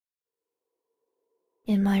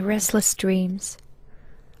In my restless dreams,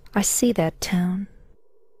 I see that town.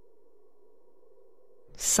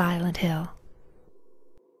 Silent Hill.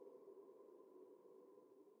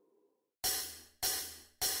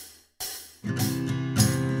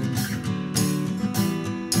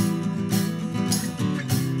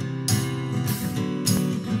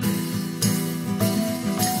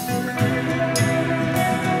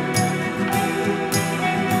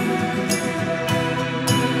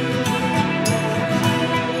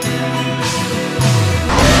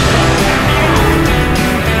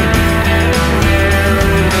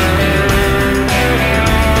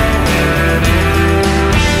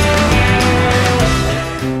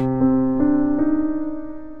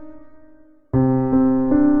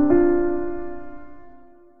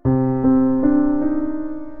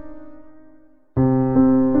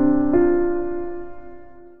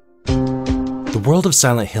 The world of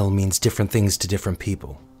Silent Hill means different things to different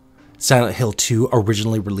people. Silent Hill 2,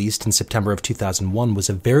 originally released in September of 2001, was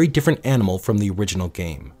a very different animal from the original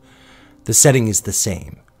game. The setting is the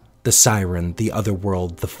same. The siren, the other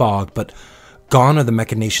world, the fog, but gone are the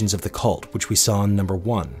machinations of the cult, which we saw in number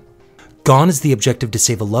 1. Gone is the objective to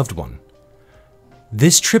save a loved one.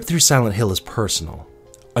 This trip through Silent Hill is personal,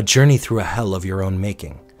 a journey through a hell of your own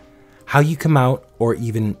making. How you come out, or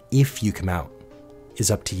even if you come out,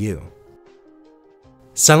 is up to you.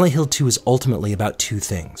 Silent Hill 2 is ultimately about two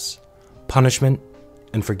things: punishment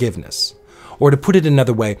and forgiveness. Or to put it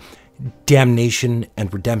another way, damnation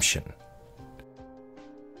and redemption.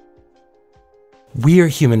 We are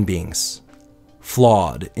human beings,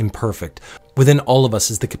 flawed, imperfect. Within all of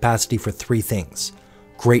us is the capacity for three things: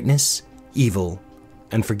 greatness, evil,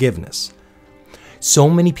 and forgiveness. So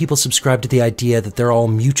many people subscribe to the idea that they're all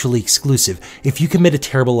mutually exclusive. If you commit a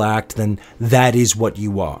terrible act, then that is what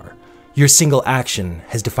you are. Your single action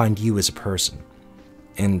has defined you as a person.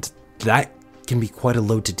 And that can be quite a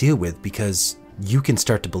load to deal with because you can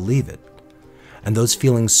start to believe it. And those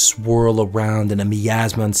feelings swirl around in a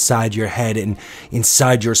miasma inside your head and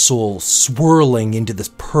inside your soul, swirling into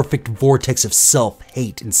this perfect vortex of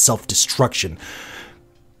self-hate and self-destruction.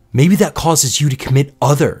 Maybe that causes you to commit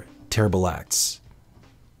other terrible acts.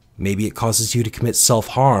 Maybe it causes you to commit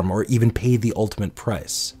self-harm or even pay the ultimate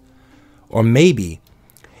price. Or maybe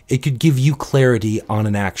it could give you clarity on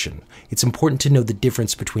an action. It's important to know the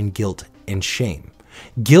difference between guilt and shame.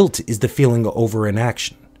 Guilt is the feeling over an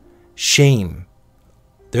action. Shame,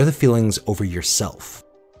 they're the feelings over yourself.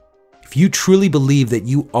 If you truly believe that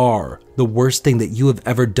you are the worst thing that you have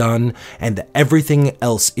ever done and that everything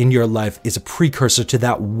else in your life is a precursor to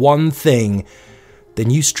that one thing, then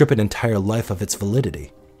you strip an entire life of its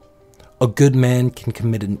validity. A good man can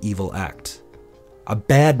commit an evil act. A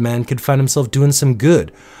bad man could find himself doing some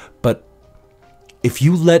good. But if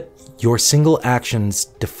you let your single actions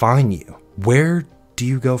define you, where do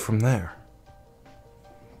you go from there?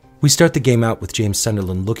 We start the game out with James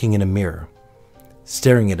Sunderland looking in a mirror,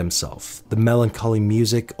 staring at himself. The melancholy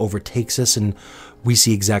music overtakes us and we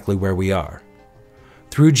see exactly where we are.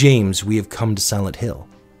 Through James, we have come to Silent Hill.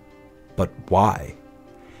 But why?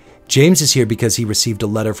 James is here because he received a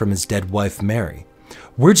letter from his dead wife, Mary.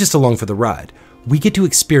 We're just along for the ride. We get to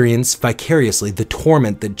experience vicariously the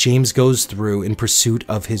torment that James goes through in pursuit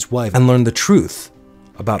of his wife and learn the truth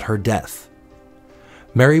about her death.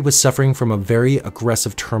 Mary was suffering from a very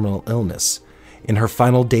aggressive terminal illness. In her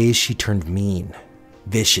final days, she turned mean,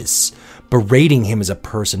 vicious, berating him as a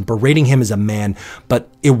person, berating him as a man, but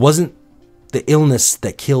it wasn't the illness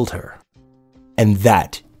that killed her. And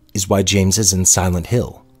that is why James is in Silent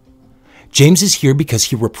Hill. James is here because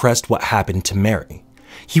he repressed what happened to Mary.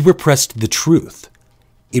 He repressed the truth.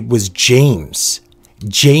 It was James.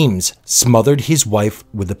 James smothered his wife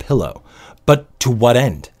with a pillow. But to what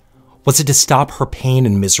end? Was it to stop her pain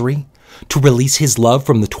and misery? To release his love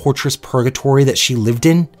from the torturous purgatory that she lived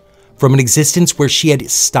in? From an existence where she had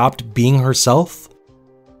stopped being herself?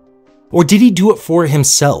 Or did he do it for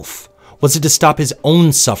himself? Was it to stop his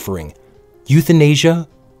own suffering, euthanasia,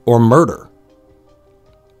 or murder?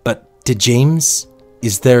 But to James,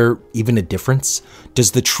 is there even a difference? Does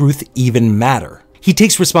the truth even matter? He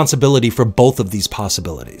takes responsibility for both of these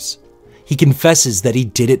possibilities. He confesses that he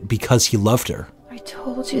did it because he loved her. I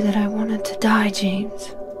told you that I wanted to die,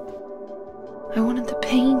 James. I wanted the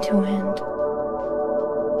pain to end.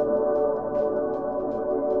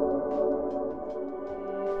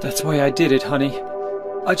 That's why I did it, honey.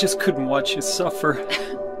 I just couldn't watch you suffer.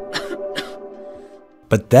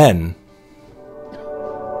 But then...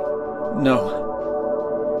 No.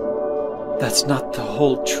 That's not the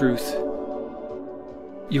whole truth.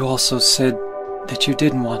 You also said that you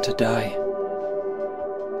didn't want to die.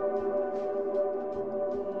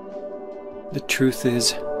 The truth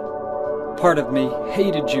is, part of me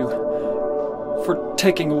hated you for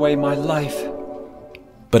taking away my life.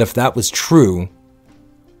 But if that was true,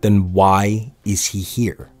 then why is he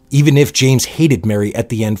here? Even if James hated Mary at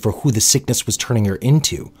the end for who the sickness was turning her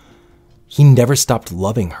into, he never stopped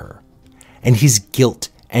loving her. And his guilt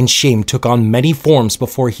and shame took on many forms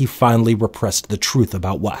before he finally repressed the truth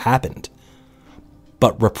about what happened.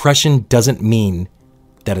 But repression doesn't mean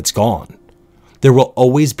that it's gone. There will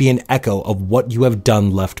always be an echo of what you have done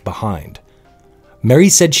left behind. Mary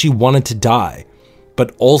said she wanted to die,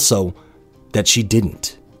 but also that she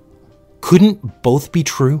didn't. Couldn't both be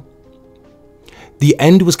true? The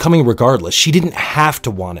end was coming regardless. She didn't have to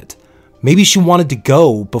want it. Maybe she wanted to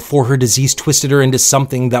go before her disease twisted her into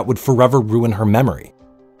something that would forever ruin her memory.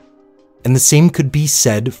 And the same could be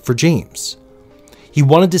said for James. He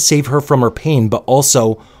wanted to save her from her pain, but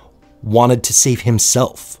also wanted to save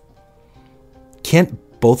himself.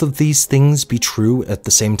 Can't both of these things be true at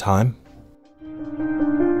the same time?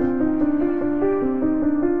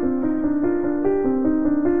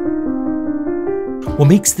 What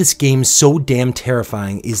makes this game so damn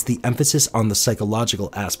terrifying is the emphasis on the psychological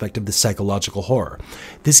aspect of the psychological horror.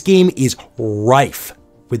 This game is rife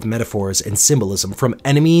with metaphors and symbolism from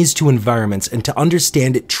enemies to environments, and to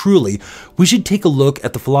understand it truly, we should take a look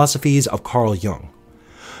at the philosophies of Carl Jung.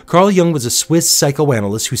 Carl Jung was a Swiss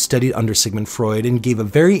psychoanalyst who studied under Sigmund Freud and gave a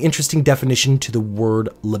very interesting definition to the word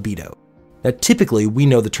libido. Now, typically, we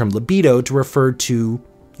know the term libido to refer to,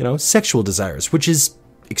 sexual desires, which is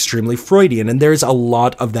extremely Freudian, and there's a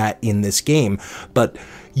lot of that in this game, but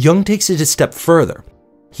Jung takes it a step further.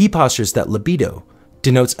 He postures that libido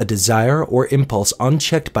denotes a desire or impulse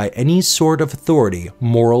unchecked by any sort of authority,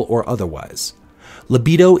 moral or otherwise.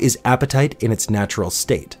 Libido is appetite in its natural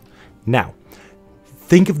state. Now,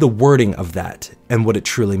 think of the wording of that and what it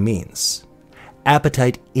truly means.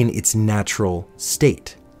 Appetite in its natural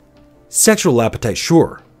state. Sexual appetite,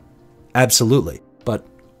 sure. Absolutely. But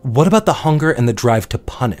what about the hunger and the drive to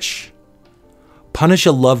punish? Punish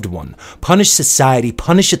a loved one, punish society,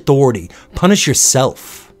 punish authority, punish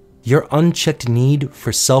yourself. Your unchecked need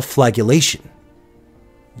for self-flagellation.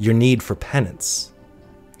 Your need for penance.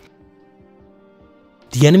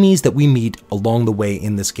 The enemies that we meet along the way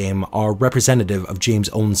in this game are representative of James'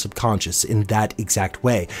 own subconscious in that exact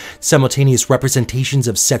way, simultaneous representations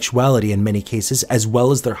of sexuality in many cases, as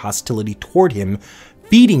well as their hostility toward him,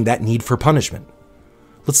 feeding that need for punishment.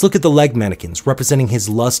 Let's look at the leg mannequins, representing his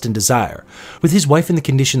lust and desire. With his wife in the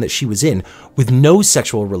condition that she was in, with no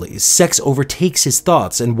sexual release, sex overtakes his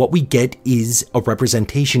thoughts, and what we get is a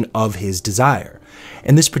representation of his desire.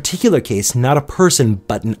 In this particular case, not a person,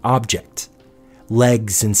 but an object.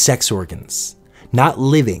 Legs and sex organs. Not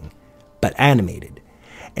living, but animated.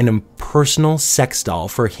 An impersonal sex doll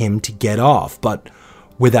for him to get off, but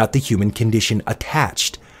without the human condition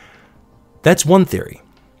attached. That's one theory.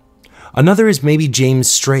 Another is maybe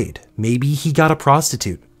James strayed. Maybe he got a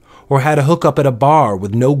prostitute, or had a hookup at a bar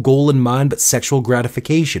with no goal in mind but sexual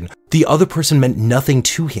gratification. The other person meant nothing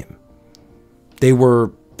to him. They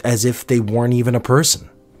were as if they weren't even a person,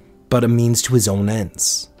 but a means to his own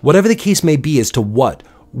ends. Whatever the case may be as to what,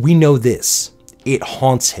 we know this. It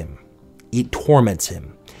haunts him. It torments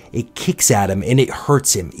him. It kicks at him and it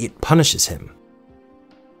hurts him. It punishes him.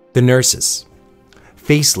 The nurses.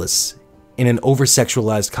 Faceless, in an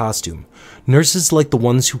over-sexualized costume. Nurses like the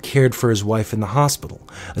ones who cared for his wife in the hospital.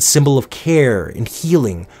 A symbol of care and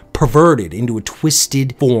healing, perverted into a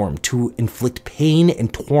twisted form to inflict pain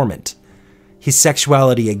and torment. His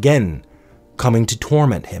sexuality, again, coming to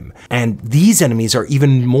torment him. And these enemies are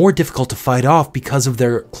even more difficult to fight off because of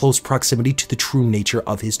their close proximity to the true nature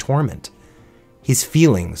of his torment. His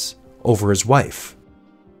feelings over his wife.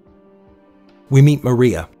 We meet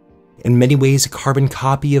Maria. In many ways a carbon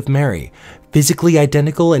copy of Mary, physically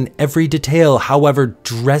identical in every detail, however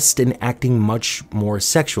dressed and acting much more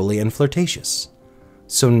sexually and flirtatious.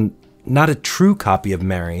 So not a true copy of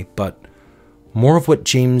Mary, but more of what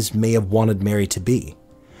James may have wanted Mary to be.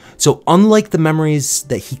 So unlike the memories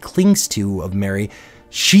that he clings to of Mary,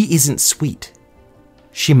 she isn't sweet.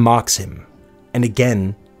 She mocks him, and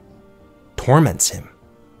again, torments him.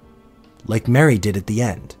 Like Mary did at the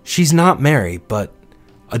end. She's not Mary, but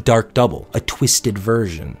a dark double, a twisted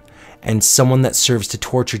version, and someone that serves to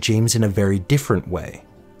torture James in a very different way,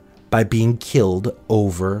 by being killed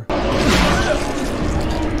over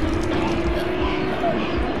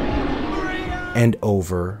and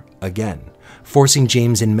over again, forcing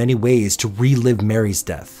James in many ways to relive Mary's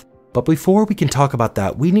death. But before we can talk about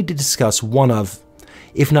that, we need to discuss one of,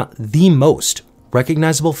 if not the most,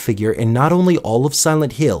 recognizable figure in not only all of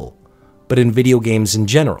Silent Hill, but in video games in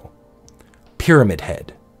general. Pyramid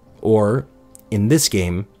Head, or in this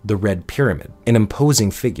game, the Red Pyramid, an imposing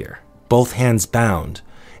figure, both hands bound,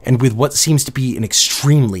 and with what seems to be an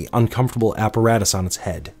extremely uncomfortable apparatus on its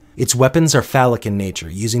head. Its weapons are phallic in nature,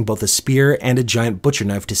 using both a spear and a giant butcher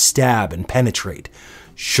knife to stab and penetrate.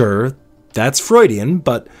 Sure, that's Freudian,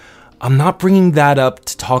 but I'm not bringing that up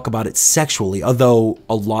to talk about it sexually, although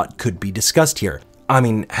a lot could be discussed here. I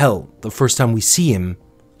mean, hell, the first time we see him,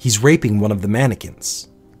 he's raping one of the mannequins.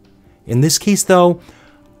 In this case, though,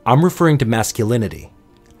 I'm referring to masculinity.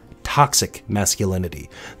 Toxic masculinity.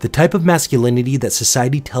 The type of masculinity that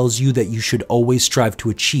society tells you that you should always strive to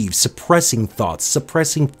achieve, suppressing thoughts,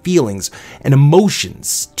 suppressing feelings and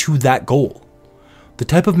emotions to that goal. The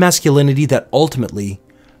type of masculinity that ultimately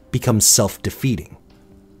becomes self-defeating.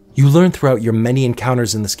 You learn throughout your many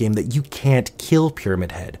encounters in this game that you can't kill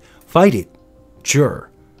Pyramid Head. Fight it, sure.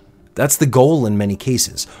 That's the goal in many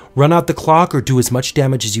cases. Run out the clock or do as much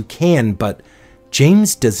damage as you can, but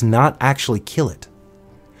James does not actually kill it.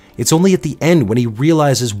 It's only at the end when he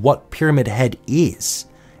realizes what Pyramid Head is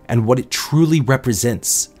and what it truly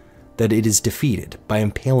represents that it is defeated by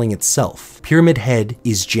impaling itself. Pyramid Head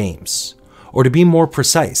is James. Or to be more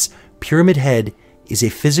precise, Pyramid Head is a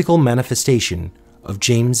physical manifestation of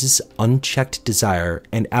James's unchecked desire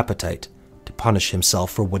and appetite to punish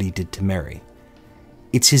himself for what he did to Mary.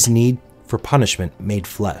 It's his need for punishment made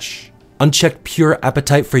flesh. Unchecked pure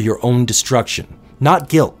appetite for your own destruction. Not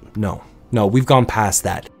guilt, no, we've gone past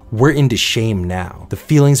that. We're into shame now. The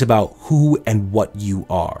feelings about who and what you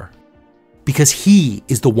are. Because he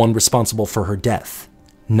is the one responsible for her death,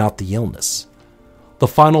 not the illness. The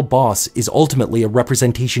final boss is ultimately a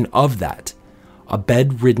representation of that. A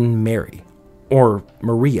bedridden Mary, or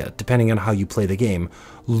Maria, depending on how you play the game,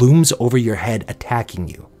 looms over your head attacking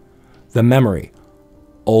you. The memory,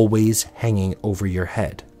 always hanging over your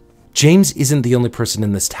head. James isn't the only person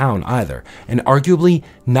in this town either, and arguably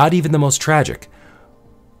not even the most tragic.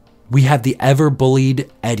 We have the ever-bullied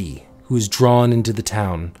Eddie, who is drawn into the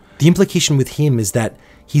town. The implication with him is that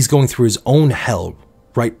he's going through his own hell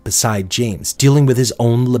right beside James, dealing with his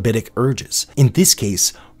own libidic urges. In this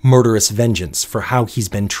case, murderous vengeance for how he's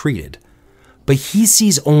been treated. But he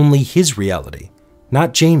sees only his reality,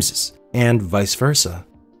 not James's, and vice versa.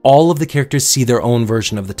 All of the characters see their own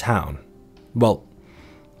version of the town. Well,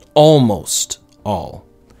 almost all.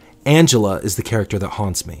 Angela is the character that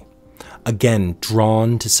haunts me. Again,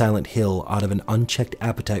 drawn to Silent Hill out of an unchecked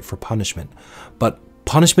appetite for punishment. But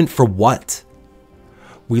punishment for what?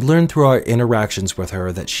 We learn through our interactions with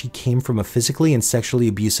her that she came from a physically and sexually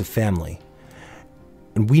abusive family.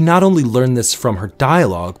 And we not only learn this from her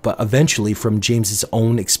dialogue, but eventually from James's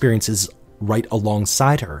own experiences right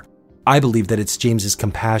alongside her. I believe that it's James's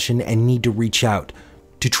compassion and need to reach out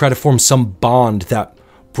to try to form some bond that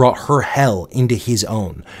brought her hell into his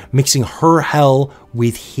own, mixing her hell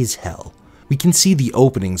with his hell. We can see the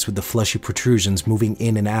openings with the fleshy protrusions moving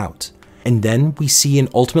in and out. And then we see and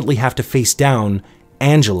ultimately have to face down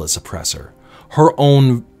Angela's oppressor, her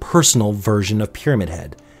own personal version of Pyramid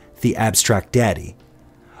Head, the abstract daddy.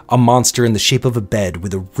 A monster in the shape of a bed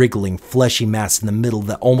with a wriggling, fleshy mass in the middle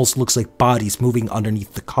that almost looks like bodies moving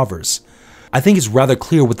underneath the covers. I think it's rather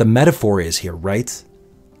clear what the metaphor is here, right?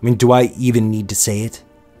 I mean, do I even need to say it?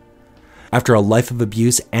 After a life of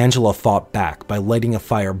abuse, Angela fought back by lighting a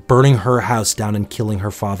fire, burning her house down and killing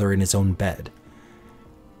her father in his own bed.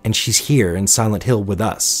 And she's here in Silent Hill with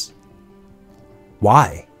us.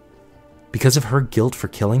 Why? Because of her guilt for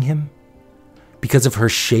killing him? Because of her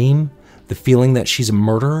shame? The feeling that she's a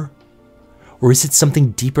murderer? Or is it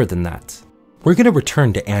something deeper than that? We're going to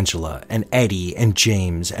return to Angela and Eddie and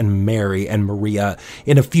James and Mary and Maria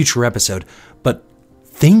in a future episode, but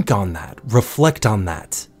think on that, reflect on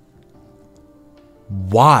that.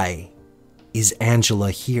 Why is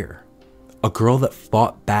Angela here? A girl that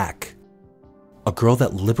fought back. A girl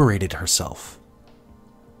that liberated herself.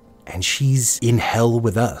 And she's in hell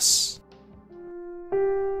with us.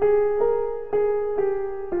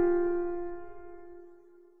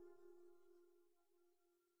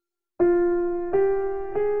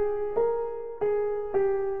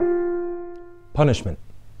 Punishment,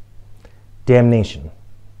 damnation,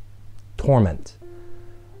 torment.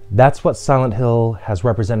 That's what Silent Hill has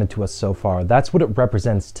represented to us so far. That's what it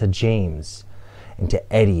represents to James and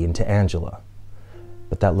to Eddie and to Angela.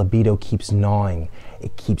 But that libido keeps gnawing.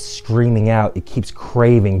 It keeps screaming out. It keeps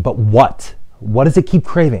craving. But what? What does it keep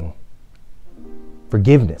craving?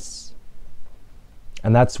 Forgiveness.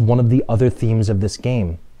 And that's one of the other themes of this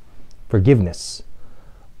game. Forgiveness,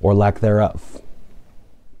 or lack thereof.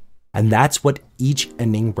 And that's what each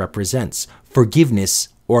ending represents. Forgiveness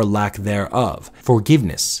or lack thereof.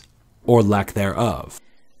 Forgiveness or lack thereof.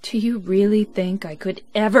 Do you really think I could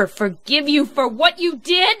ever forgive you for what you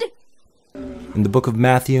did? In the book of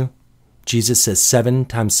Matthew, Jesus says 7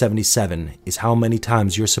 times 77 is how many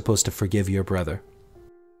times you're supposed to forgive your brother.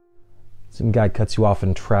 Some guy cuts you off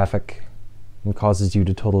in traffic and causes you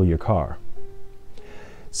to total your car.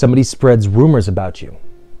 Somebody spreads rumors about you,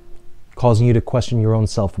 causing you to question your own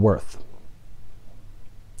self-worth.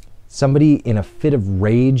 Somebody in a fit of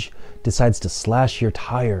rage decides to slash your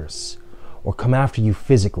tires or come after you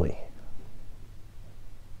physically.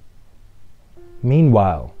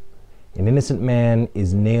 Meanwhile, an innocent man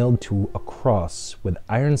is nailed to a cross with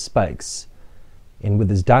iron spikes, and with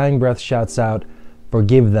his dying breath shouts out,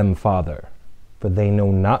 "Forgive them, Father, for they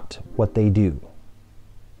know not what they do."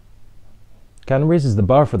 Kind of raises the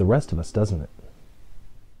bar for the rest of us, doesn't it?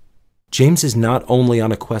 James is not only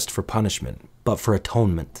on a quest for punishment, but for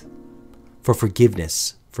atonement, for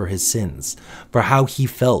forgiveness for his sins, for how he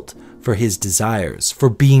felt, for his desires, for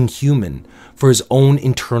being human, for his own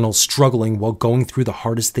internal struggling while going through the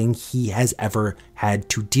hardest thing he has ever had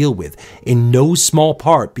to deal with, in no small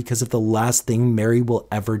part because of the last thing Mary will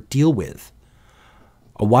ever deal with.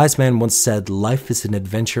 A wise man once said, "Life is an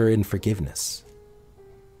adventure in forgiveness."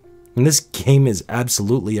 And this game is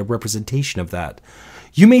absolutely a representation of that.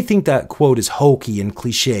 You may think that quote is hokey and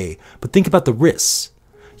cliche, but think about the risks.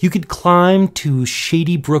 You could climb to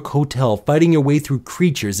Shady Brook Hotel fighting your way through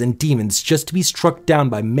creatures and demons just to be struck down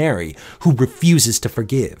by Mary, who refuses to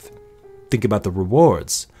forgive. Think about the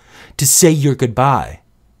rewards. To say your goodbye,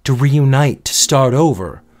 to reunite, to start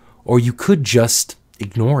over, or you could just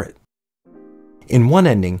ignore it. In one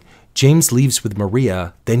ending, James leaves with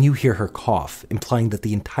Maria, then you hear her cough, implying that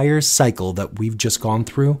the entire cycle that we've just gone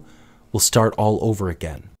through will start all over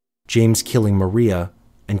again. James killing Maria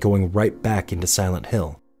and going right back into Silent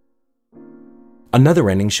Hill. Another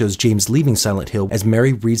ending shows James leaving Silent Hill as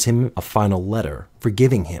Mary reads him a final letter,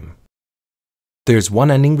 forgiving him. There's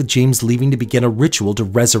one ending with James leaving to begin a ritual to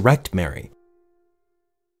resurrect Mary.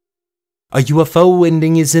 A UFO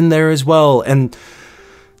ending is in there as well, and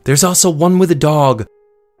there's also one with a dog.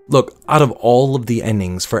 Look, out of all of the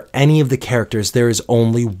endings for any of the characters, there is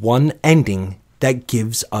only one ending that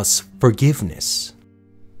gives us forgiveness.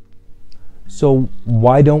 So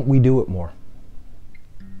why don't we do it more?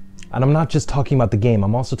 And I'm not just talking about the game,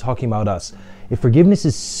 I'm also talking about us. If forgiveness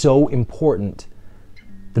is so important,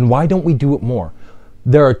 then why don't we do it more?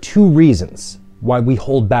 There are two reasons why we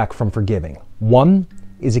hold back from forgiving. One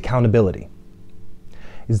is accountability.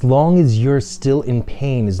 As long as you're still in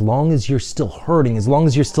pain, as long as you're still hurting, as long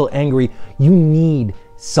as you're still angry, you need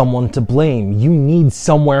someone to blame. You need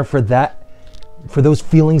somewhere for those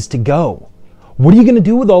feelings to go. What are you going to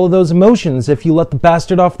do with all of those emotions if you let the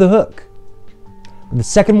bastard off the hook? The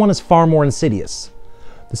second one is far more insidious.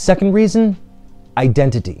 The second reason,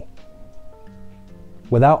 identity.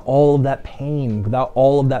 Without all of that pain, without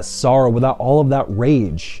all of that sorrow, without all of that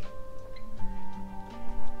rage,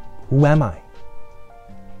 who am I?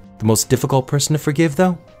 The most difficult person to forgive,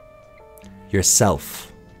 though?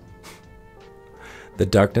 Yourself. The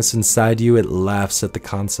darkness inside you, it laughs at the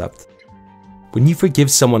concept. When you forgive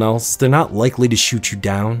someone else, they're not likely to shoot you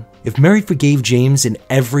down. If Mary forgave James in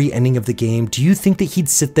every ending of the game, do you think that he'd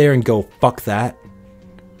sit there and go, fuck that?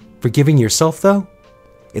 Forgiving yourself, though?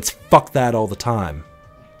 It's fuck that all the time.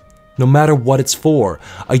 No matter what it's for,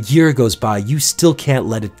 a year goes by, you still can't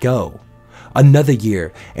let it go. Another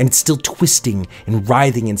year, and it's still twisting and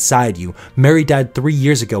writhing inside you. Mary died 3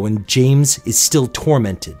 years ago, and James is still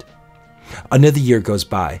tormented. Another year goes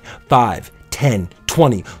by, 5, 10,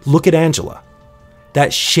 20. Look at Angela.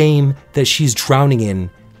 That shame that she's drowning in,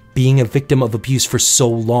 being a victim of abuse for so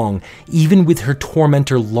long. Even with her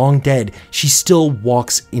tormentor long dead, she still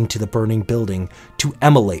walks into the burning building to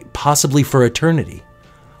immolate, possibly for eternity.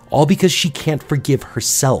 All because she can't forgive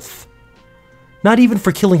herself. Not even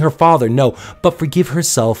for killing her father, no, but forgive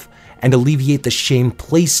herself and alleviate the shame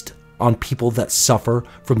placed on people that suffer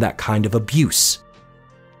from that kind of abuse.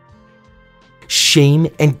 Shame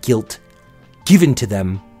and guilt given to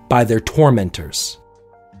them by their tormentors.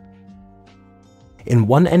 In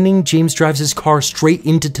one ending, James drives his car straight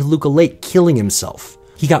into Toluca Lake, killing himself.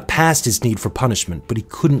 He got past his need for punishment, but he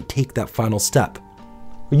couldn't take that final step.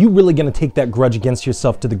 Are you really going to take that grudge against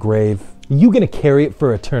yourself to the grave? Are you going to carry it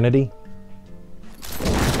for eternity?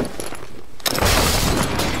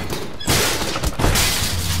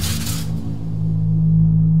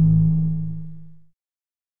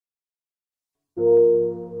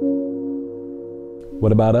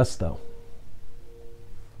 What about us, though?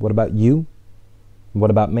 What about you? What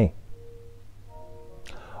about me?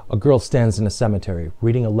 A girl stands in a cemetery,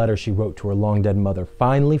 reading a letter she wrote to her long-dead mother,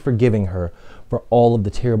 finally forgiving her for all of the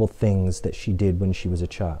terrible things that she did when she was a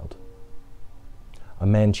child. A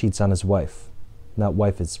man cheats on his wife. That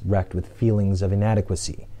wife is wracked with feelings of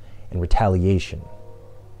inadequacy and retaliation.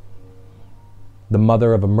 The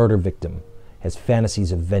mother of a murder victim has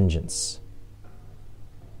fantasies of vengeance.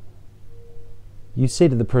 You say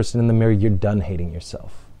to the person in the mirror, you're done hating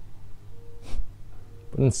yourself.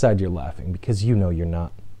 But inside you're laughing because you know you're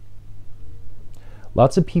not.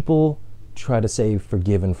 Lots of people try to say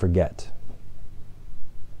forgive and forget.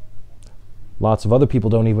 Lots of other people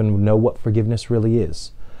don't even know what forgiveness really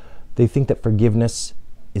is. They think that forgiveness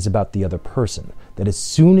is about the other person. That as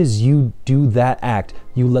soon as you do that act,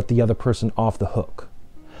 you let the other person off the hook.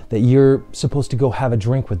 That you're supposed to go have a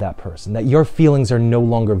drink with that person. That your feelings are no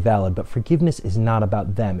longer valid. But forgiveness is not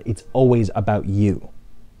about them. It's always about you.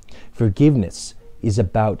 Forgiveness is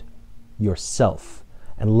about yourself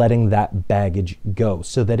and letting that baggage go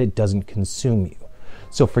so that it doesn't consume you.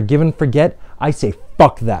 So forgive and forget, I say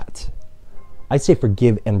fuck that. I say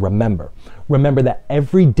forgive and remember. Remember that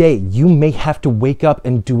every day you may have to wake up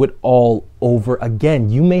and do it all over again.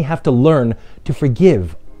 You may have to learn to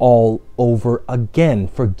forgive all over again.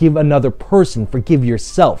 Forgive another person. Forgive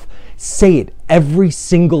yourself. Say it every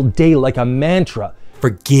single day like a mantra.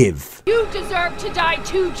 Forgive. You deserve to die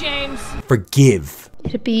too, James. Forgive.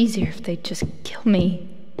 It'd be easier if they'd just kill me.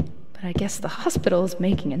 But I guess the hospital is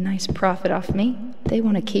making a nice profit off me. They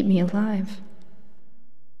want to keep me alive.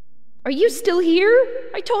 Are you still here?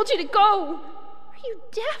 I told you to go. Are you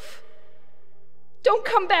deaf? Don't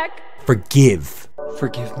come back. Forgive.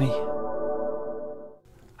 Forgive me.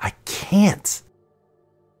 I can't.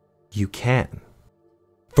 You can.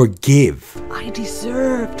 Forgive. I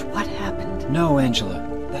deserved what happened. No, Angela.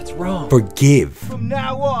 That's wrong. Forgive. From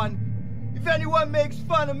now on, if anyone makes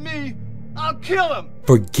fun of me, I'll kill him!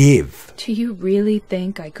 Forgive. Do you really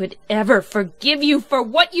think I could ever forgive you for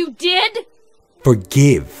what you did?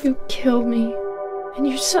 Forgive. You killed me, and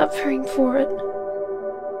you're suffering for it.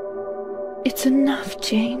 It's enough,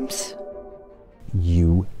 James.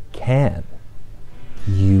 You can.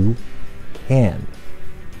 You can.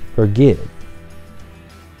 Forgive.